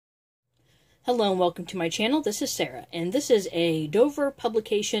Hello and welcome to my channel. This is Sarah, and this is a Dover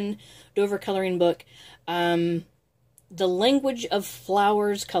publication, Dover coloring book, The Language of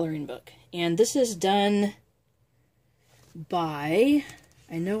Flowers coloring book. And this is done by,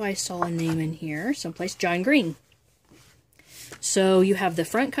 I know I saw a name in here someplace, John Green. So you have the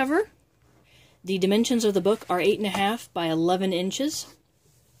front cover. The dimensions of the book are 8.5 by 11 inches.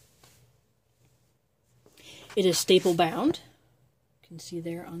 It is staple bound. You can see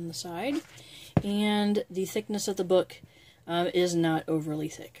there on the side. And the thickness of the book is not overly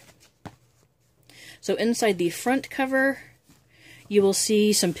thick. So inside the front cover, you will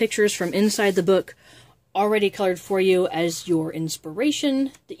see some pictures from inside the book already colored for you as your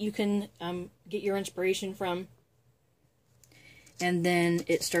inspiration that you can get your inspiration from. And then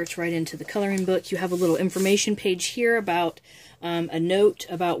it starts right into the coloring book. You have a little information page here about a note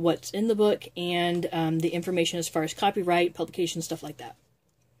about what's in the book and the information as far as copyright, publication, stuff like that.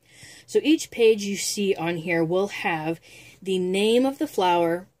 So each page you see on here will have the name of the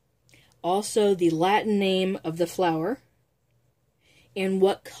flower, also the Latin name of the flower, and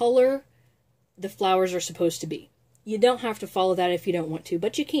what color the flowers are supposed to be. You don't have to follow that if you don't want to,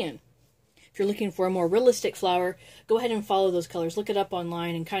 but you can. If you're looking for a more realistic flower, go ahead and follow those colors. Look it up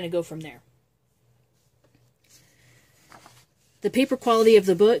online and kind of go from there. The paper quality of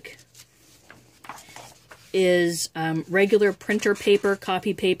the book is regular printer paper,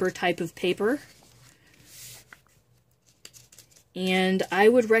 copy paper type of paper. And I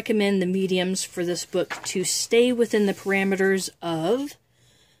would recommend the mediums for this book to stay within the parameters of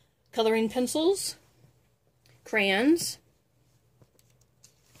coloring pencils, crayons,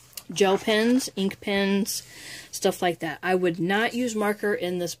 gel pens, ink pens, stuff like that. I would not use marker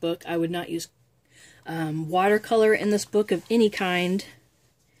in this book. I would not use watercolor in this book of any kind.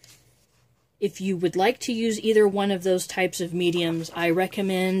 If you would like to use either one of those types of mediums, I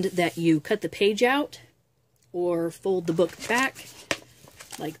recommend that you cut the page out or fold the book back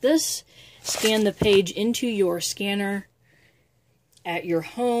like this, scan the page into your scanner at your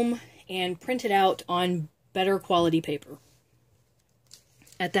home, and print it out on better quality paper.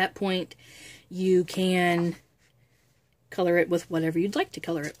 At that point, you can color it with whatever you'd like to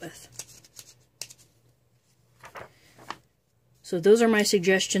color it with. So those are my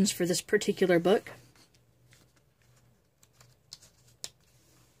suggestions for this particular book.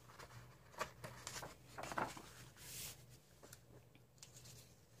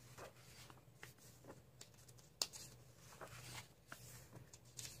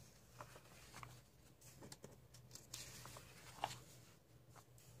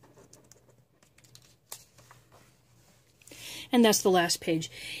 And that's the last page.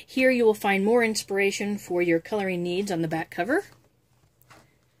 Here you will find more inspiration for your coloring needs on the back cover.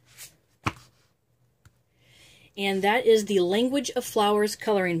 And that is The Language of Flowers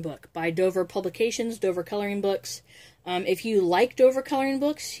coloring book by Dover Publications, Dover Coloring Books. If you like Dover Coloring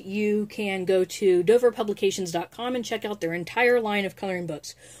Books, you can go to doverpublications.com and check out their entire line of coloring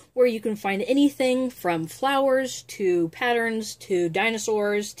books, where you can find anything from flowers to patterns to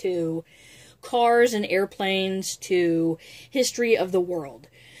dinosaurs to cars and airplanes to history of the world.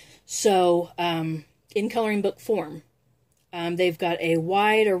 So, in coloring book form. They've got a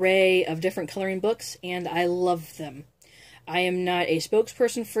wide array of different coloring books, and I love them. I am not a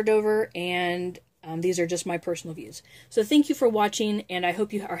spokesperson for Dover, and these are just my personal views. So thank you for watching, and I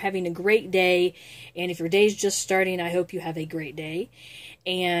hope you are having a great day. And if your day's just starting, I hope you have a great day.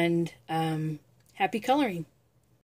 And happy coloring.